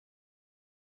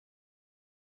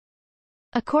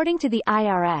According to the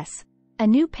IRS, a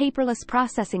new paperless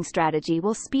processing strategy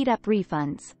will speed up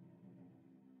refunds.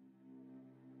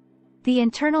 The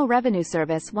Internal Revenue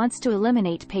Service wants to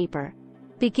eliminate paper.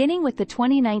 Beginning with the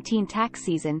 2019 tax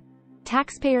season,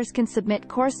 taxpayers can submit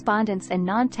correspondence and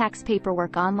non-tax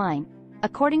paperwork online,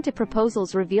 according to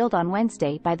proposals revealed on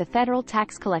Wednesday by the Federal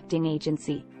Tax Collecting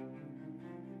Agency.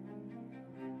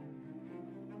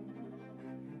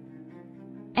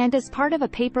 And as part of a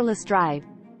paperless drive,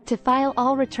 to file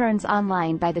all returns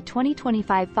online by the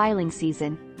 2025 filing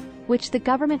season, which the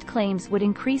government claims would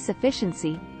increase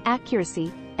efficiency,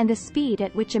 accuracy, and the speed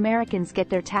at which Americans get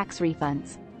their tax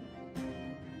refunds.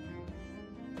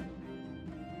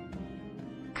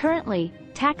 Currently,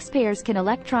 taxpayers can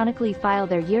electronically file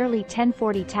their yearly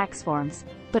 1040 tax forms,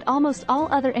 but almost all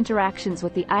other interactions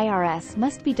with the IRS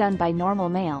must be done by normal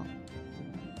mail.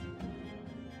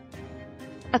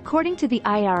 According to the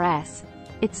IRS,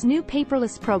 its new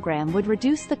paperless program would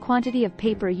reduce the quantity of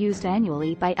paper used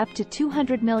annually by up to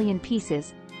 200 million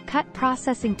pieces, cut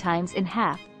processing times in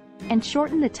half, and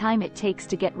shorten the time it takes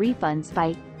to get refunds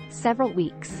by several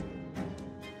weeks.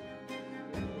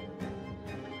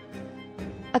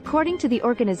 According to the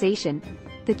organization,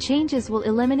 the changes will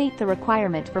eliminate the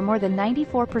requirement for more than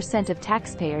 94% of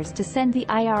taxpayers to send the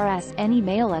IRS any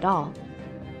mail at all.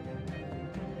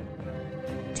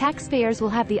 Taxpayers will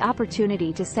have the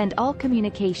opportunity to send all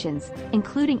communications,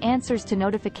 including answers to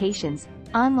notifications,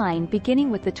 online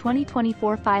beginning with the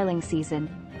 2024 filing season.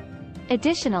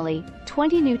 Additionally,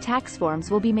 20 new tax forms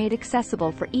will be made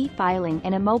accessible for e-filing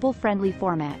in a mobile-friendly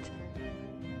format.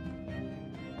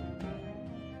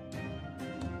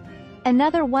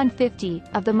 Another 150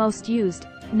 of the most used,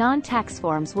 non-tax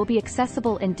forms will be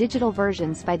accessible in digital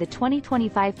versions by the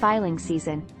 2025 filing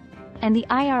season, and the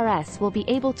IRS will be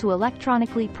able to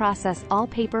electronically process all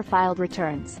paper-filed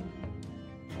returns.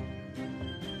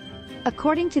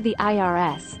 According to the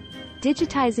IRS,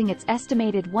 digitizing its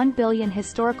estimated 1 billion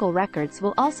historical records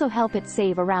will also help it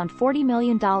save around $40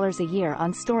 million a year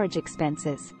on storage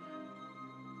expenses.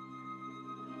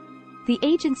 The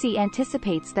agency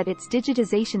anticipates that its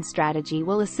digitization strategy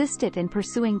will assist it in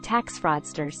pursuing tax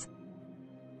fraudsters.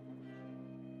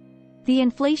 The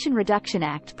Inflation Reduction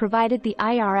Act provided the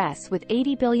IRS with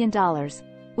 $80 billion,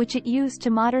 which it used to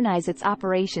modernize its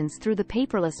operations through the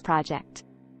Paperless project.